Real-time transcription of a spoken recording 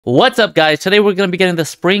What's up, guys? Today we're going to be getting the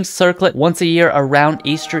Spring Circlet once a year around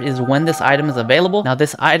Easter is when this item is available. Now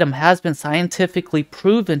this item has been scientifically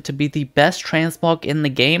proven to be the best transmog in the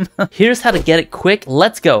game. Here's how to get it quick.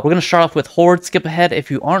 Let's go. We're going to start off with Horde. Skip ahead if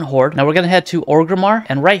you aren't Horde. Now we're going to head to Orgrimmar,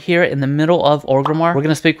 and right here in the middle of Orgrimmar we're going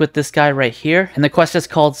to speak with this guy right here, and the quest is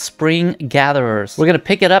called Spring Gatherers. We're going to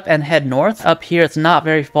pick it up and head north. Up here it's not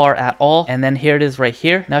very far at all, and then here it is right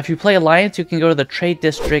here. Now if you play Alliance you can go to the trade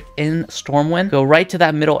district in Stormwind, go right to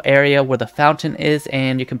that middle area where the fountain is,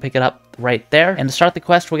 and you can pick it up right there. And to start the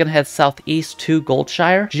quest we're gonna head southeast to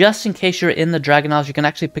Goldshire. Just in case you're in the Dragon Isles, you can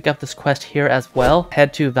actually pick up this quest here as well.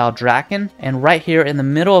 Head to Valdrakken, and right here in the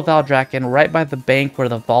middle of Valdrakken, right by the bank where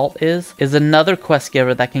the vault is another quest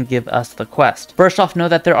giver that can give us the quest. First off, know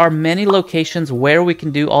that there are many locations where we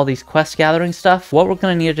can do all these quest gathering stuff. What we're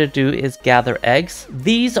gonna need to do is gather eggs.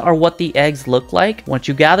 These are what the eggs look like. Once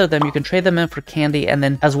you gather them you can trade them in for candy, and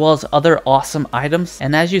then as well as other awesome items.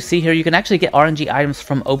 And as you see here, you can actually get RNG items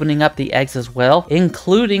from opening up the eggs as well,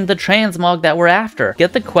 including the transmog that we're after.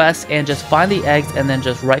 Get the quest and just find the eggs and then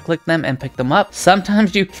just right click them and pick them up.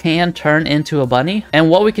 Sometimes you can turn into a bunny, and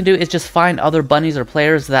what we can do is just find other bunnies or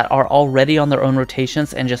players that are already on their own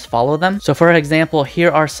rotations and just follow them. So for example,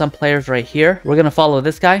 here are some players right here. We're gonna follow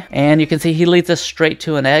this guy, and you can see he leads us straight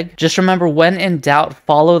to an egg. Just remember, when in doubt,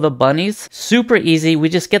 follow the bunnies. Super easy. We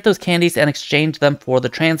just get those candies and exchange them for the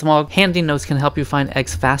transmog. Handy notes can help you find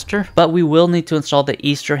eggs faster, but we will need to install the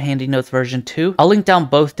Easter handy notes version 2. I'll link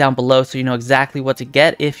both down below so you know exactly what to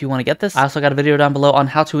get if you want to get this. I also got a video down below on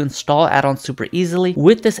how to install add-ons super easily.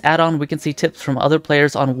 With this add-on we can see tips from other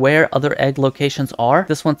players on where other egg locations are.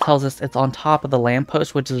 This one tells us it's on top of the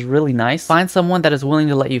lamppost, which is really nice. Find someone that is willing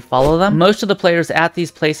to let you follow them. Most of the players at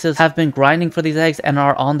these places have been grinding for these eggs and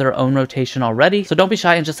are on their own rotation already, so don't be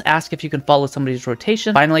shy and just ask if you can follow somebody's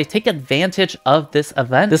rotation. Finally, take advantage of this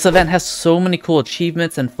event. This event has so many cool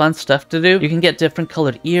achievements and fun stuff to do. You can get different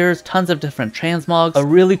colored ears, tons of different transmogs, a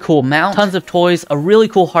really cool mount, tons of toys, a really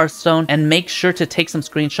cool Hearthstone, and make sure to take some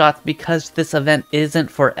screenshots because this event isn't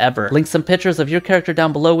forever. Link some pictures of your character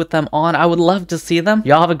down below with them on. I would love to see them.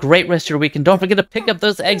 Y'all have a great rest of your week, and don't forget to pick up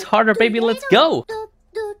those eggs harder, baby. Let's go!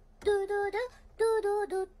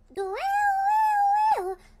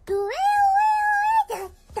 Do